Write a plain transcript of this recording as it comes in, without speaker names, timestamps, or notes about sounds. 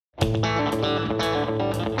I'm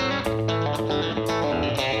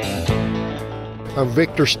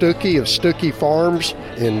Victor Stuckey of Stuckey Farms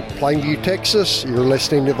in Plainview, Texas. You're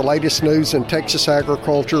listening to the latest news in Texas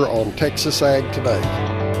agriculture on Texas Ag Today.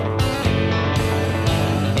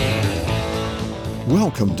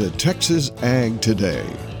 Welcome to Texas Ag Today,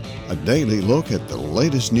 a daily look at the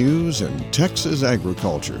latest news in Texas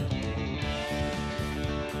agriculture.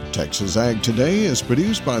 Texas Ag Today is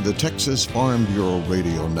produced by the Texas Farm Bureau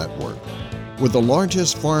Radio Network, with the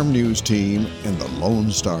largest farm news team in the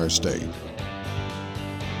Lone Star State.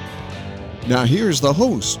 Now here's the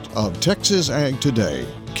host of Texas Ag Today,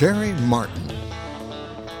 Carrie Martin.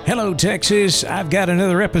 Hello, Texas. I've got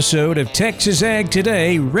another episode of Texas Ag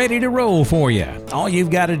Today ready to roll for you. All you've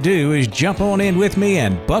got to do is jump on in with me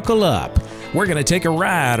and buckle up. We're going to take a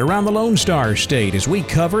ride around the Lone Star State as we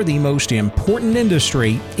cover the most important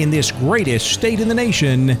industry in this greatest state in the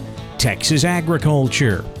nation, Texas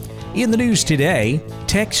agriculture. In the news today,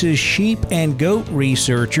 Texas sheep and goat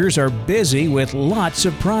researchers are busy with lots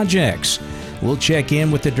of projects. We'll check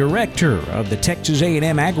in with the director of the Texas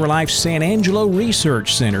A&M AgriLife San Angelo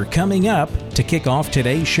Research Center coming up to kick off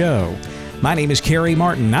today's show. My name is Carrie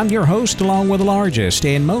Martin. I'm your host along with the largest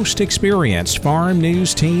and most experienced farm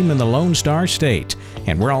news team in the Lone Star State.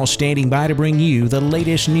 And we're all standing by to bring you the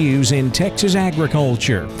latest news in Texas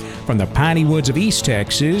agriculture. From the piney woods of East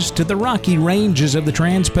Texas to the rocky ranges of the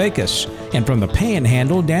Trans-Pecos, and from the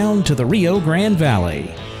Panhandle down to the Rio Grande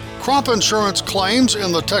Valley. Crop insurance claims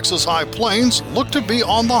in the Texas High Plains look to be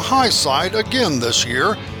on the high side again this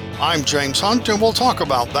year. I'm James Hunt, and we'll talk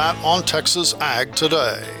about that on Texas Ag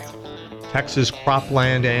Today. Texas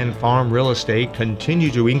cropland and farm real estate continue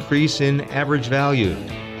to increase in average value.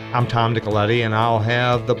 I'm Tom Nicoletti, and I'll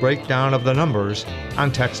have the breakdown of the numbers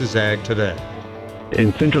on Texas Ag Today.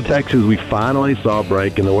 In Central Texas, we finally saw a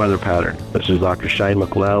break in the weather pattern. This is Dr. Shane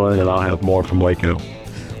McClellan, and I'll have more from Waco.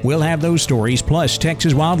 We'll have those stories plus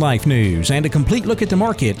Texas wildlife news and a complete look at the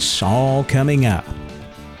markets all coming up.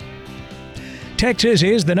 Texas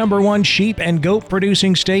is the number one sheep and goat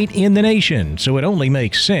producing state in the nation, so it only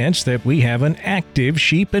makes sense that we have an active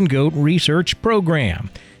sheep and goat research program.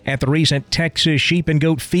 At the recent Texas Sheep and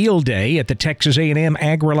Goat Field Day at the Texas A&M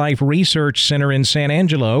AgriLife Research Center in San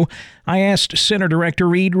Angelo, I asked Center Director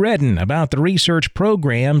Reed Redden about the research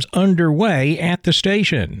programs underway at the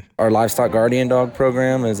station. Our Livestock Guardian Dog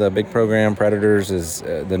program is a big program. Predators is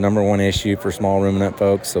the number one issue for small ruminant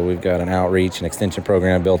folks, so we've got an outreach and extension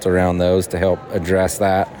program built around those to help address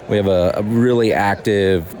that. We have a really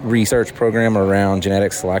active research program around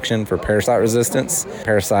genetic selection for parasite resistance.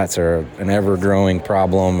 Parasites are an ever-growing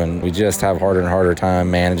problem, and we just have harder and harder time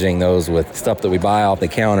managing those with stuff that we buy off the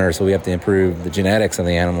counter, so we have to improve the genetics of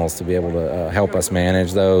the animals to be able to help us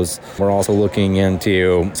manage those. We're also looking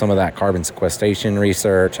into some of that carbon sequestration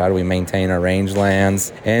research. How do we maintain our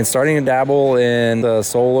rangelands? And starting to dabble in the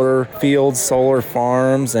solar fields, solar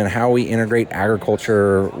farms, and how we integrate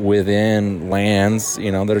agriculture within lands,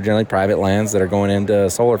 that are generally private lands that are going into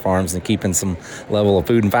solar farms and keeping some level of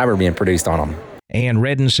food and fiber being produced on them. And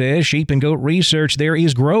Redden says sheep and goat research there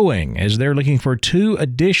is growing as they're looking for 2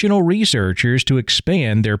 additional researchers to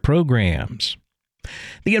expand their programs.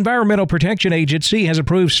 The Environmental Protection Agency has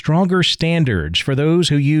approved stronger standards for those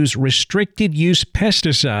who use restricted-use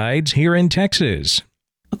pesticides here in Texas.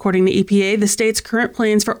 According to EPA, the state's current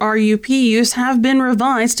plans for RUP use have been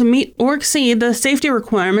revised to meet or exceed the safety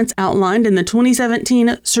requirements outlined in the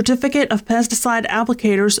 2017 Certificate of Pesticide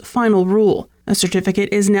Applicators Final Rule. A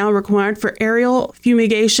certificate is now required for aerial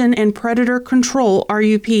fumigation and predator control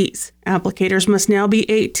RUPs. Applicators must now be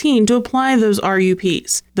 18 to apply those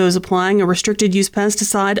RUPs. Those applying a restricted-use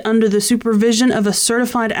pesticide under the supervision of a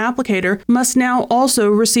certified applicator must now also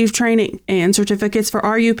receive training, and certificates for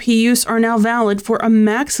RUP use are now valid for a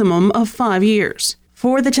maximum of 5 years.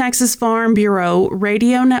 For the Texas Farm Bureau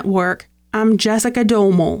Radio Network, I'm Jessica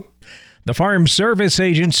Domel. The Farm Service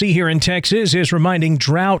Agency here in Texas is reminding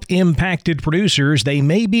drought-impacted producers they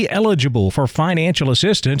may be eligible for financial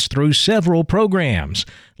assistance through several programs,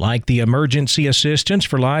 like the Emergency Assistance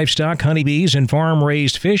for Livestock, Honeybees, and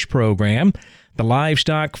Farm-Raised Fish Program, the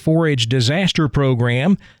Livestock Forage Disaster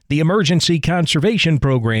Program, the Emergency Conservation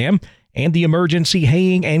Program, and the Emergency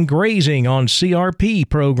Haying and Grazing on CRP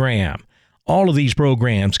Program. All of these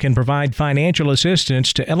programs can provide financial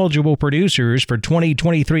assistance to eligible producers for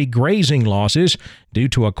 2023 grazing losses due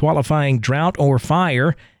to a qualifying drought or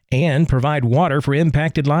fire and provide water for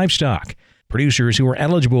impacted livestock. Producers who are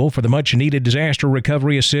eligible for the much-needed disaster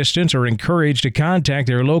recovery assistance are encouraged to contact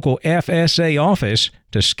their local FSA office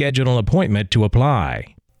to schedule an appointment to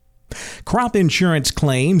apply. Crop insurance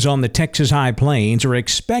claims on the Texas High Plains are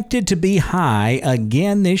expected to be high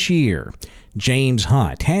again this year. James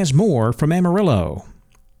Hunt has more from Amarillo.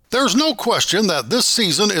 There's no question that this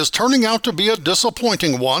season is turning out to be a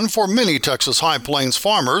disappointing one for many Texas High Plains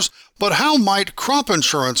farmers, but how might crop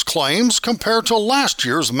insurance claims compare to last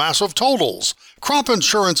year's massive totals? Crop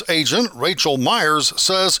insurance agent Rachel Myers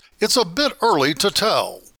says it's a bit early to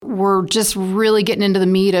tell. We're just really getting into the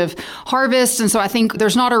meat of harvest. And so I think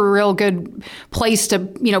there's not a real good place to,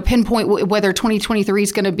 pinpoint whether 2023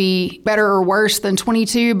 is going to be better or worse than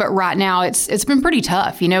 22. But right now it's been pretty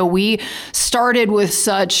tough. We started with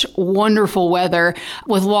such wonderful weather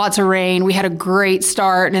with lots of rain. We had a great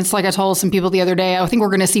start. And it's like I told some people the other day, I think we're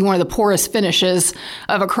going to see one of the poorest finishes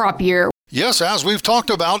of a crop year. Yes, as we've talked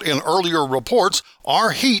about in earlier reports,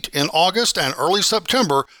 our heat in August and early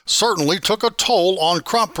September certainly took a toll on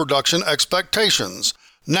crop production expectations.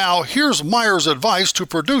 Now, here's Myers' advice to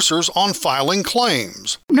producers on filing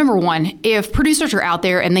claims. Number one, if producers are out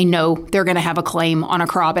there and they know they're going to have a claim on a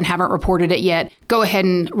crop and haven't reported it yet, go ahead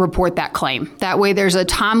and report that claim. That way there's a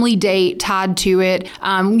timely date tied to it.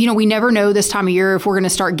 We never know this time of year if we're going to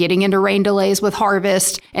start getting into rain delays with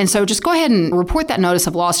harvest. And so just go ahead and report that notice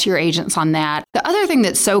of loss to your agents on that. The other thing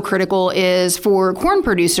that's so critical is for corn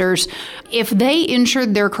producers, if they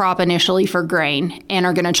insured their crop initially for grain and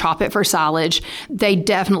are going to chop it for silage, they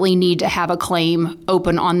definitely need to have a claim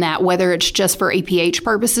open on that, whether it's just for APH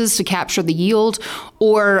purposes to capture the yield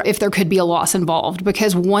or if there could be a loss involved.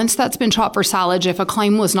 Because once that's been chopped for silage, if a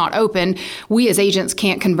claim was not open, we as agents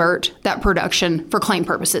can't convert that production for claim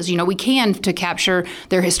purposes. We can to capture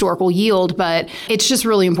their historical yield, but it's just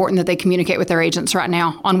really important that they communicate with their agents right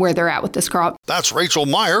now on where they're at with this crop. That's Rachel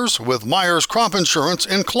Myers with Myers Crop Insurance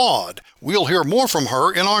in Claude. We'll hear more from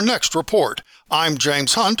her in our next report. I'm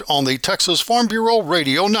James Hunt on the Texas Farm Bureau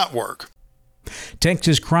Radio Network.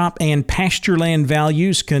 Texas crop and pastureland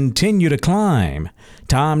values continue to climb.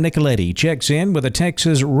 Tom Nicoletti checks in with a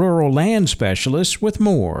Texas rural land specialist with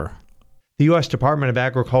more. The U.S. Department of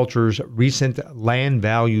Agriculture's recent Land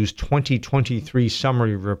Values 2023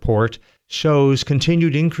 Summary Report shows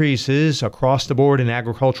continued increases across the board in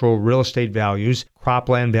agricultural real estate values,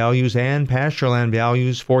 cropland values, and pastureland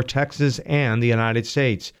values for Texas and the United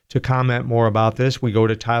States. To comment more about this, we go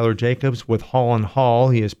to Tyler Jacobs with Hall & Hall.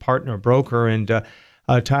 He is partner broker. And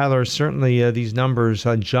Tyler, certainly these numbers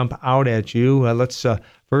jump out at you. Let's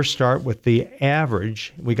first start with the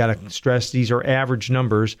average. We got to stress these are average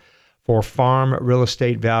numbers. For farm real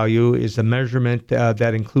estate value is the measurement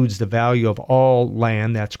that includes the value of all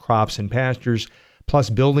land, that's crops and pastures, plus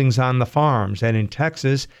buildings on the farms. And in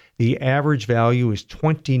Texas, the average value is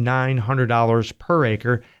 $2,900 per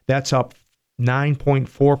acre. That's up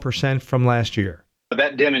 9.4% from last year.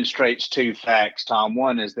 That demonstrates two facts, Tom.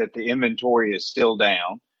 One is that the inventory is still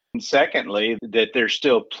down. And secondly, that there's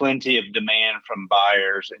still plenty of demand from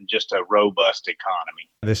buyers and just a robust economy.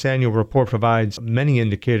 This annual report provides many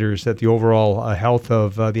indicators that the overall health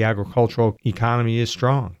of the agricultural economy is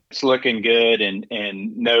strong. It's looking good, and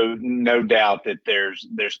no doubt that there's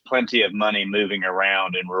plenty of money moving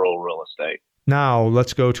around in rural real estate. Now,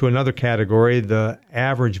 let's go to another category. The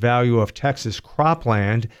average value of Texas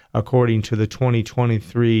cropland, according to the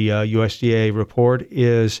 2023 USDA report,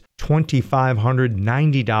 is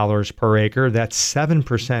 $2,590 per acre. That's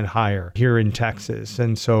 7% higher here in Texas.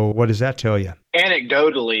 And so what does that tell you?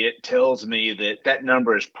 Anecdotally, it tells me that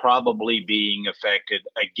number is probably being affected,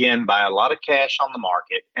 again, by a lot of cash on the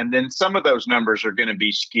market. And then some of those numbers are going to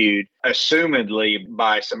be skewed, assumedly,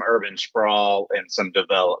 by some urban sprawl and some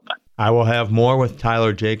development. I will have more with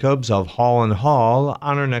Tyler Jacobs of Hall & Hall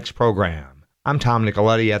on our next program. I'm Tom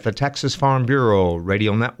Nicoletti at the Texas Farm Bureau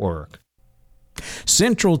Radio Network.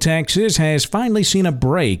 Central Texas has finally seen a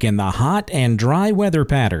break in the hot and dry weather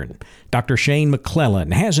pattern. Dr. Shane McClellan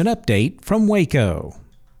has an update from Waco.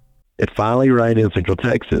 It finally rained in Central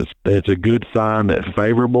Texas. It's a good sign that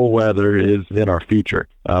favorable weather is in our future.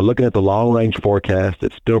 Looking at the long-range forecast,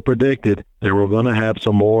 it's still predicted that we're going to have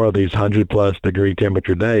some more of these 100-plus degree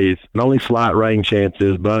temperature days. And only slight rain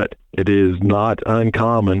chances, but it is not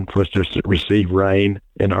uncommon for us to receive rain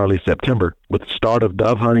in early September. With the start of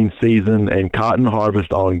dove hunting season and cotton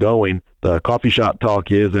harvest ongoing, the coffee shop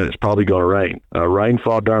talk is that it's probably going to rain.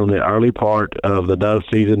 Rainfall during the early part of the dove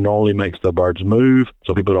season normally makes the birds move,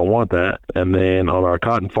 so people don't want that. And then on our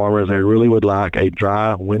cotton farmers, they really would like a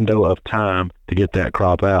dry window of time to get that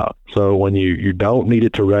crop out. So when you don't need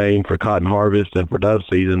it to rain for cotton harvest and for dove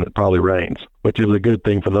season, it probably rains. which is a good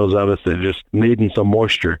thing for those of us that are just needing some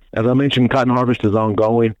moisture. As I mentioned, cotton harvest is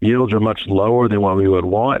ongoing. Yields are much lower than what we would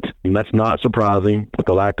want, and that's not surprising with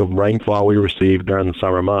the lack of rainfall we received during the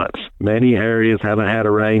summer months. Many areas haven't had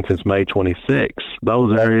a rain since May 26.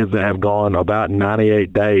 Those areas that have gone about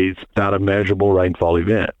 98 days without a measurable rainfall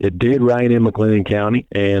event. It did rain in McLennan County,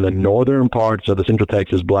 and the northern parts of the Central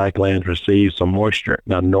Texas Blacklands received some moisture.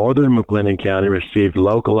 Now, northern McLennan County received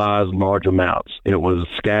localized large amounts. It was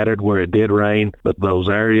scattered where it did rain, but those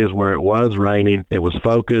areas where it was raining, it was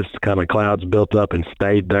focused, kind of clouds built up and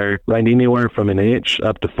stayed there. Rained anywhere from an inch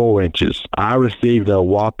up to 4 inches. I received a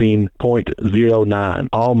whopping 0.09,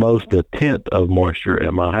 almost a tenth of moisture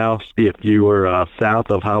at my house. If you were south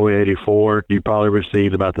of Highway 84, you probably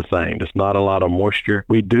received about the same. Just not a lot of moisture.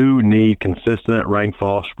 We do need consistent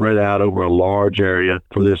rainfall spread out over a large area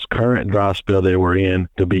for this current dry spell that we're in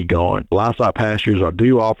to be gone. Livestock pastures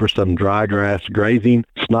do offer some dry grass grazing.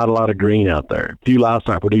 It's not a lot of green out there. A few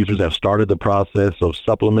livestock producers have started the process of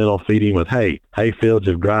supplemental feeding with hay. Hay fields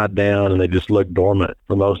have dried down and they just look dormant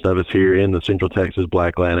for most of us here in the Central Texas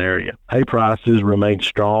Blackland area. Hay prices remain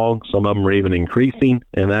strong. Some of them are even increasing,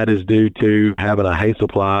 and that is due to having a hay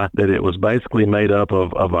supply that it was basically made up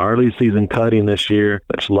of early season cutting this year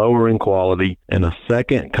that's lower in quality and a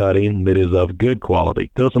second cutting that is of good quality.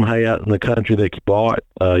 Still some hay out in the country that you bought.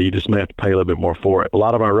 You just may have to pay a little bit more for it. A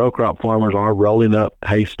lot of our row crop farmers are rolling up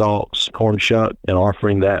hay stalks, corn shuck, and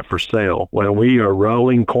offering that for sale. When we are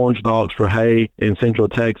rolling corn stalks for hay in Central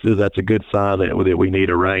Texas, that's a good sign that we need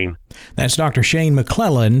a rain. That's Dr. Shane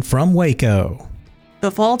McClellan from Waco.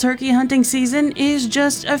 The fall turkey hunting season is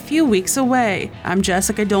just a few weeks away. I'm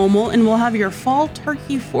Jessica Domel, and we'll have your fall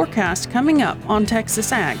turkey forecast coming up on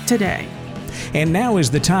Texas Ag Today. And now is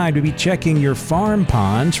the time to be checking your farm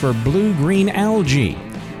ponds for blue-green algae.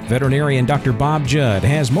 Veterinarian Dr. Bob Judd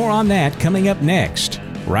has more on that coming up next,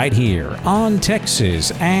 right here on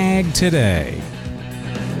Texas Ag Today.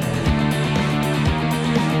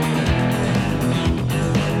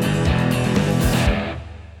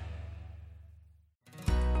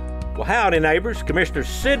 Well, howdy, neighbors. Commissioner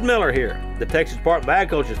Sid Miller here. The Texas Department of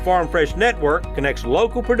Agriculture's Farm Fresh Network connects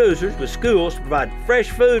local producers with schools to provide fresh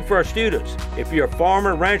food for our students. If you're a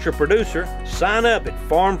farmer, rancher, producer, sign up at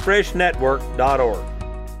farmfreshnetwork.org.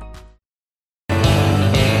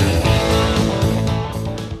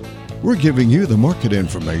 We're giving you the market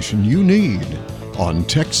information you need on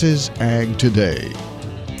Texas Ag Today.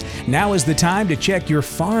 Now is the time to check your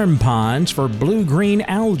farm ponds for blue-green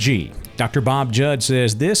algae. Dr. Bob Judd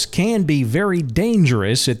says this can be very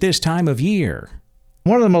dangerous at this time of year.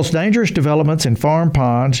 One of the most dangerous developments in farm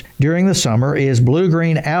ponds during the summer is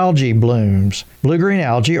blue-green algae blooms. Blue-green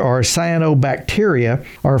algae, or cyanobacteria,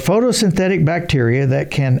 are photosynthetic bacteria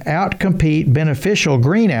that can outcompete beneficial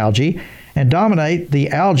green algae and dominate the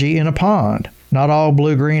algae in a pond. Not all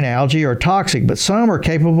blue-green algae are toxic, but some are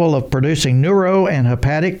capable of producing neuro and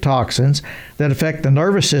hepatic toxins that affect the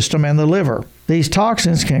nervous system and the liver. These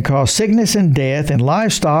toxins can cause sickness and death in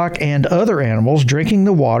livestock and other animals drinking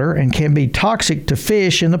the water and can be toxic to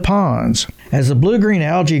fish in the ponds. As the blue-green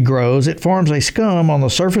algae grows, it forms a scum on the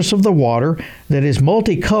surface of the water that is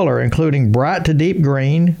multicolor, including bright to deep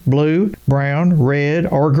green, blue, brown, red,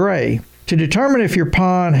 or gray. To determine if your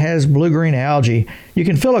pond has blue-green algae, you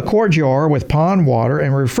can fill a quart jar with pond water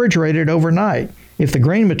and refrigerate it overnight. If the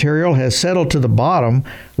green material has settled to the bottom,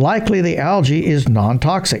 likely the algae is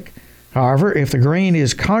non-toxic. However, if the green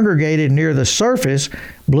is congregated near the surface,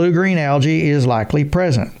 blue-green algae is likely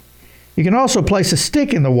present. You can also place a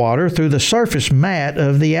stick in the water through the surface mat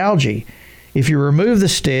of the algae. If you remove the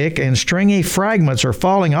stick and stringy fragments are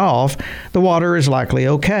falling off, the water is likely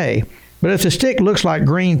okay. But if the stick looks like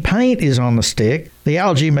green paint is on the stick, the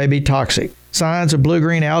algae may be toxic. Signs of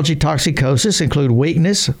blue-green algae toxicosis include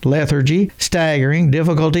weakness, lethargy, staggering,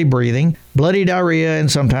 difficulty breathing, bloody diarrhea,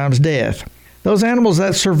 and sometimes death. Those animals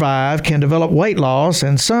that survive can develop weight loss,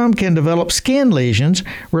 and some can develop skin lesions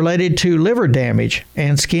related to liver damage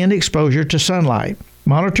and skin exposure to sunlight.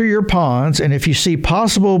 Monitor your ponds, and if you see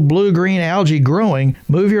possible blue-green algae growing,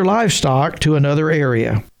 move your livestock to another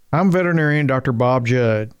area. I'm veterinarian Dr. Bob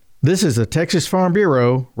Judd. This is the Texas Farm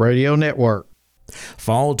Bureau Radio Network.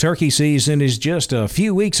 Fall turkey season is just a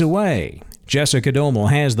few weeks away. Jessica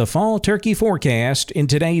Domel has the fall turkey forecast in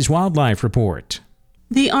today's Wildlife Report.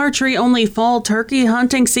 The archery-only fall turkey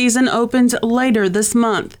hunting season opens later this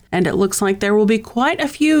month, and it looks like there will be quite a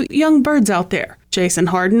few young birds out there. Jason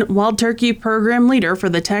Harden, wild turkey program leader for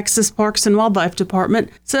the Texas Parks and Wildlife Department,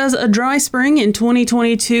 says a dry spring in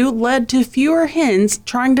 2022 led to fewer hens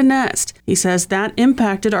trying to nest. He says that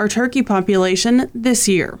impacted our turkey population this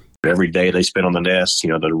year. Every day they spend on the nest,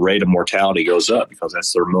 the rate of mortality goes up because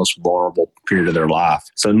that's their most vulnerable period of their life.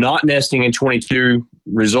 So not nesting in 22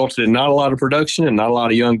 resulted in not a lot of production and not a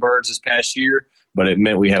lot of young birds this past year, but it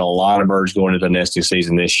meant we had a lot of birds going into the nesting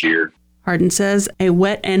season this year. Hardin says a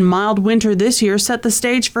wet and mild winter this year set the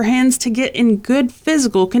stage for hens to get in good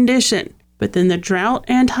physical condition. But then the drought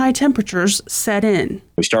and high temperatures set in.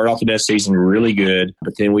 We started off the nest season really good,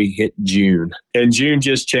 but then we hit June. And June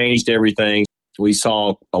just changed everything. We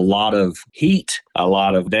saw a lot of heat, a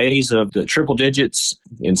lot of days of the triple digits,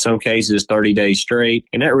 in some cases 30 days straight,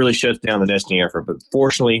 and that really shuts down the nesting effort. But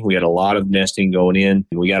fortunately, we had a lot of nesting going in.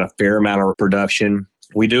 We got a fair amount of production.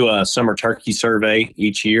 We do a summer turkey survey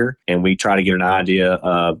each year, and we try to get an idea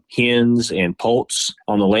of hens and poults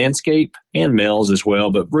on the landscape and males as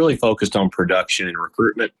well, but really focused on production and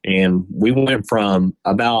recruitment. And we went from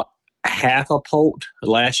about half a poult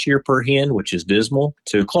last year per hen, which is dismal,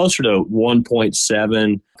 to closer to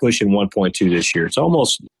 1.7, pushing 1.2 this year. It's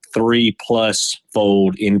almost 3+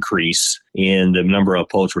 fold increase in the number of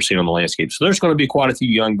poults we're seeing on the landscape. So there's going to be quite a few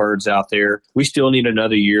young birds out there. We still need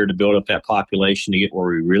another year to build up that population to get where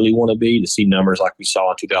we really want to be, to see numbers like we saw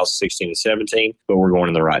in 2016 and 17, but we're going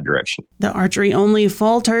in the right direction. The archery-only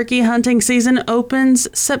fall turkey hunting season opens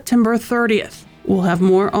September 30th. We'll have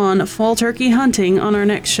more on fall turkey hunting on our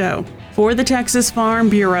next show. For the Texas Farm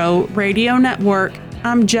Bureau Radio Network,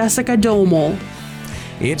 I'm Jessica Domel.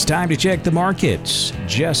 It's time to check the markets.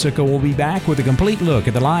 Jessica will be back with a complete look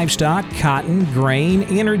at the livestock, cotton, grain,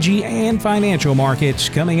 energy, and financial markets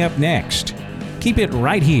coming up next. Keep it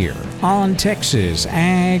right here on Texas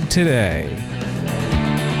Ag Today.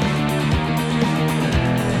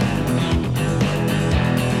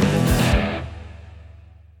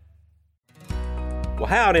 Well,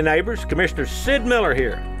 howdy, neighbors. Commissioner Sid Miller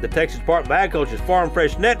here. The Texas Department of Agriculture's Farm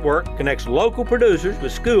Fresh Network connects local producers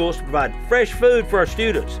with schools to provide fresh food for our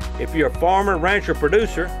students. If you're a farmer, rancher,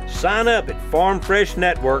 producer, sign up at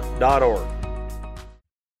farmfreshnetwork.org.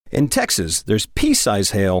 In Texas, there's pea-size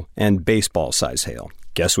hail and baseball-size hail.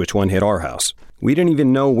 Guess which one hit our house? We didn't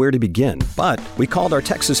even know where to begin, but we called our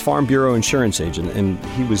Texas Farm Bureau insurance agent, and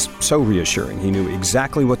he was so reassuring. He knew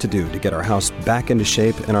exactly what to do to get our house back into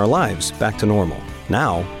shape and our lives back to normal.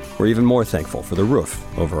 Now, we're even more thankful for the roof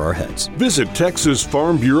over our heads. Visit Texas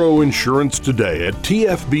Farm Bureau Insurance today at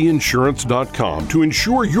tfbinsurance.com to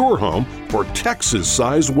insure your home for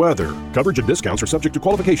Texas-size weather. Coverage and discounts are subject to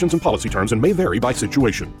qualifications and policy terms and may vary by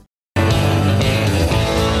situation.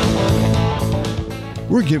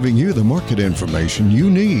 We're giving you the market information you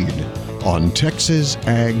need on Texas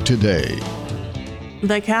Ag Today.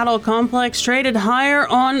 The cattle complex traded higher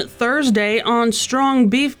on Thursday on strong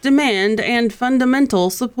beef demand and fundamental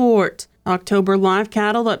support. October live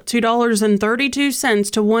cattle up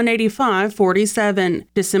 $2.32 to $185.47.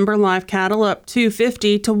 December live cattle up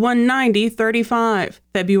 $2.50 to $190.35.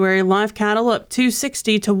 February live cattle up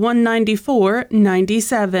 $2.60 to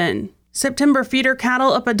 $194.97. September feeder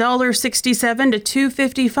cattle up $1.67 to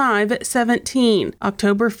 $255.17.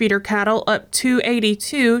 October feeder cattle up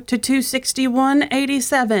 $2.82 to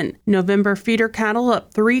 $261.87. November feeder cattle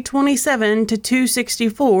up $3.27 to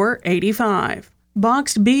 $264.85.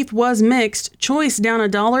 Boxed beef was mixed. Choice down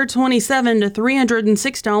 $1.27 to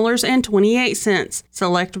 $306.28.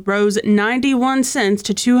 Select rose 91 cents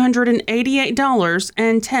to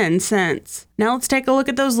 $288.10. Now let's take a look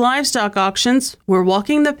at those livestock auctions. We're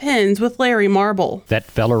walking the pens with Larry Marble. That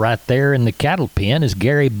fella right there in the cattle pen is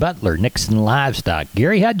Gary Butler, Nixon Livestock.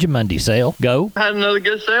 Gary, how'd your Monday sale go? Had another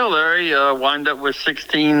good sale, Larry. Wind up with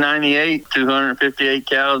 $16.98, 258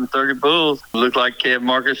 cattle and 30 bulls. Looked like calf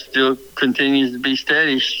market still continues to be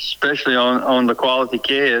steady, especially on the quality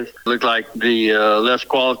calves. Looked like the less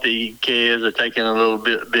quality calves are taking a little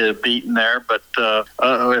bit of beating there, but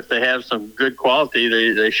if they have some good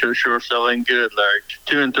quality, they should sure sell in good, Larry.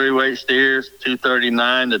 2 and 3 weight steers,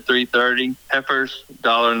 $239 to $330. Heifers,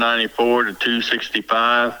 $1.94 to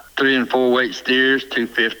 $265. 3 and 4 weight steers,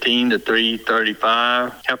 $215 to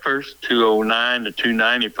 $335. Heifers, $209 to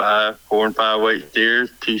 $295. 4 and 5 weight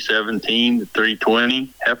steers, $217 to $320.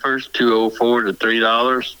 Heifers, $204 to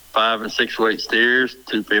 $3. 5 and 6 weight steers,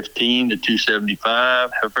 $215 to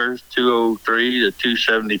 $275. Heifers, $203 to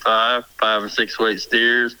 $275. 5 and 6 weight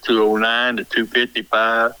steers, $209 to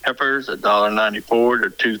 $255. Heifers,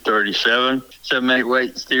 $1.94 to $237. 7 and 8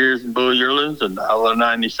 weight steers and bull yearlings,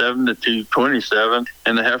 $1.97 to $227.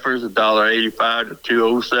 And the heifers, $1.85 to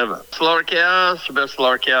 $207. Slaughter cows, the best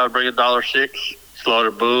slaughter cow would bring $1.06.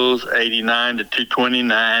 Slaughter bulls, $89 to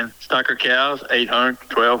 $229. Stocker cows, $800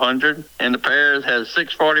 to $1,200. And the pairs has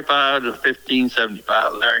 $645 to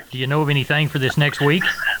 $1,575, Larry. Do you know of anything for this next week?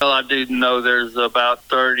 Well, I do know there's about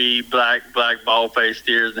 30 black bald-faced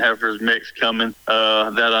steers and heifers mixed coming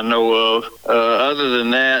that I know of. Other than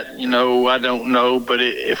that, I don't know. But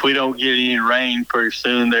if we don't get any rain pretty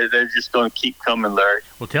soon, they're just going to keep coming, Larry.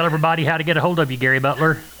 Well, tell everybody how to get a hold of you, Gary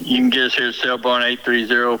Butler. You can get us here at cell phone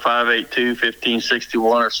 830-582-1561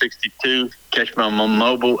 or 62. Catch me on my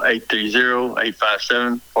mobile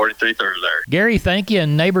 830-857-4330, Larry. Gary, thank you,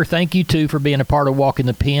 and neighbor, thank you too for being a part of Walking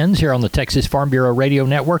the Pens here on the Texas Farm Bureau Radio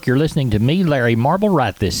Network. You're listening to me, Larry Marble,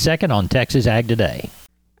 right this second on Texas Ag Today.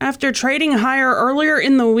 After trading higher earlier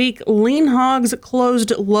in the week, lean hogs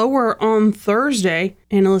closed lower on Thursday.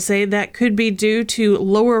 Analysts say that could be due to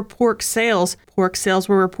lower pork sales. Pork sales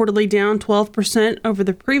were reportedly down 12% over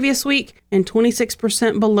the previous week and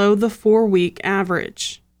 26% below the 4-week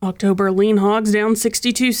average. October lean hogs down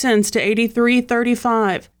 62 cents to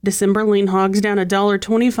 $83.35. December lean hogs down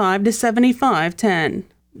 $1.25 to $75.10.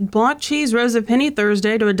 Block cheese rose a penny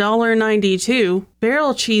Thursday to $1.92.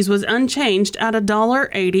 Barrel cheese was unchanged at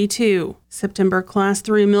 $1.82. September Class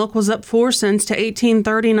 3 milk was up 4 cents to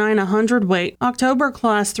 $18.39 a hundredweight. October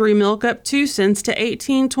Class 3 milk up 2 cents to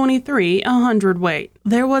 $18.23 a hundredweight.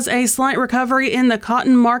 There was a slight recovery in the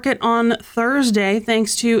cotton market on Thursday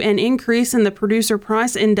thanks to an increase in the producer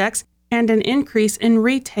price index and an increase in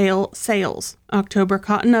retail sales. October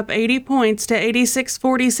cotton up 80 points to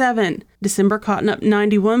 86.47. December cotton up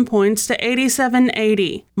 91 points to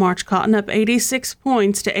 87.80. March cotton up 86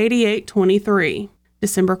 points to 88.23.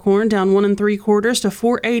 December corn down 1 3/4 to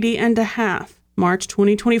 4.80 1/2. March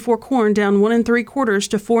 2024 corn down 1 3/4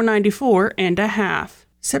 to 4.94 1/2.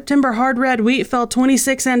 September hard red wheat fell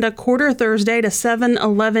 26 1/4 Thursday to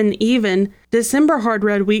 7.11 even. December hard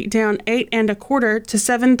red wheat down 8 1/4 to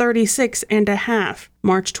 7.36 1/2.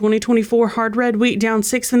 March 2024 hard red wheat down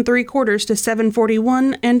 6 3/4 to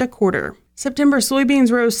 7.41 1/4. September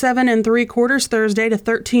soybeans rose 7 3/4 Thursday to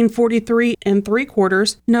 13.43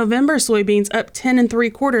 3/4. November soybeans up 10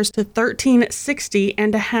 3/4 to 13.60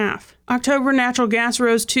 1/2. October natural gas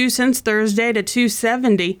rose 2 cents Thursday to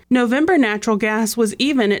 $2.70. November natural gas was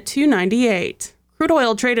even at $2.98. Crude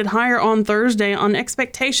oil traded higher on Thursday on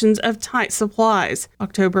expectations of tight supplies.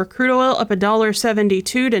 October crude oil up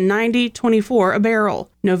 $1.72 to $90.24 a barrel.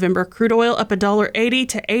 November crude oil up $1.80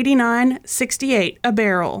 to $89.68 a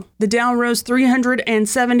barrel. The Dow rose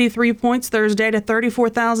 373 points Thursday to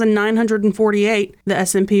 34,948. The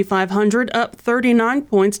S&P 500 up 39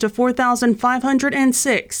 points to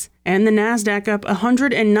 4,506. And the NASDAQ up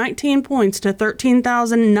 119 points to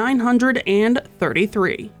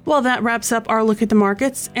 13,933. Well, that wraps up our look at the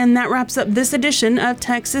markets, and that wraps up this edition of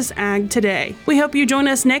Texas Ag Today. We hope you join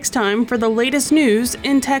us next time for the latest news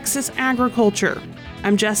in Texas agriculture.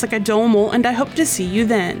 I'm Jessica Domel, and I hope to see you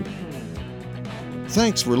then.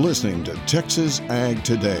 Thanks for listening to Texas Ag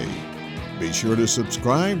Today. Be sure to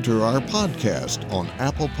subscribe to our podcast on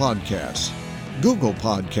Apple Podcasts, Google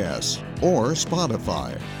Podcasts, or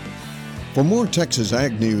Spotify. For more Texas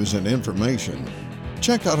Ag news and information,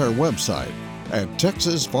 check out our website at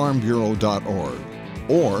texasfarmbureau.org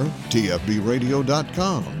or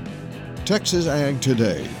tfbradio.com. Texas Ag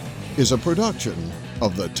Today is a production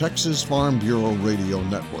of the Texas Farm Bureau Radio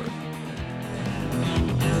Network.